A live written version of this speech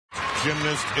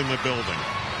gymnast in the building.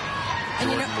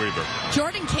 Jordyn Wieber.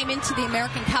 Jordyn came into the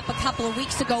American Cup a couple of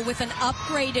weeks ago with an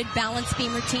upgraded balance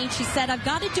beam routine. She said, I've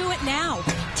got to do it now.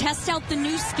 Test out the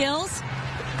new skills.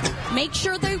 Make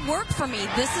sure they work for me.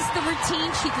 This is the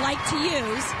routine she'd like to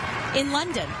use in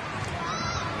London.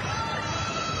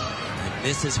 And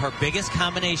this is her biggest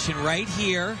combination right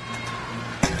here.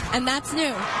 And that's new.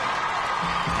 And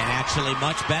actually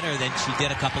much better than she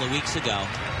did a couple of weeks ago.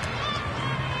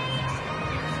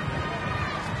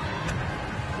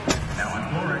 Now on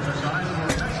floor exercise for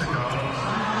Mexico.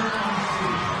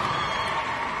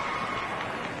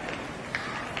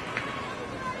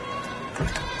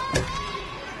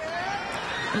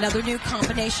 Another new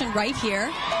combination right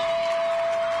here.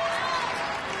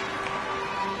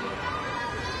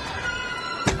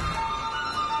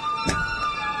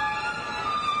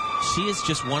 She is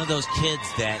just one of those kids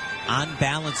that on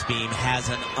balance beam has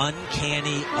an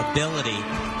uncanny ability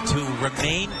to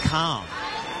remain calm.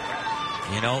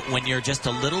 You know, when you're just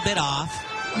a little bit off,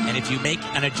 and if you make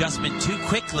an adjustment too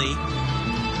quickly,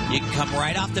 you can come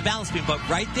right off the balance beam. But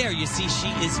right there, you see she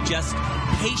is just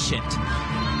patient.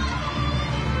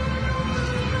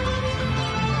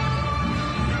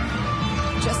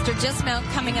 Just her dismount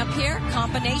coming up here,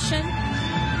 combination.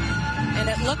 And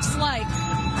it looks like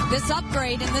this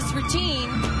upgrade in this routine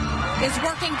is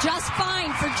working just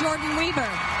fine for Jordyn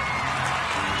Wieber.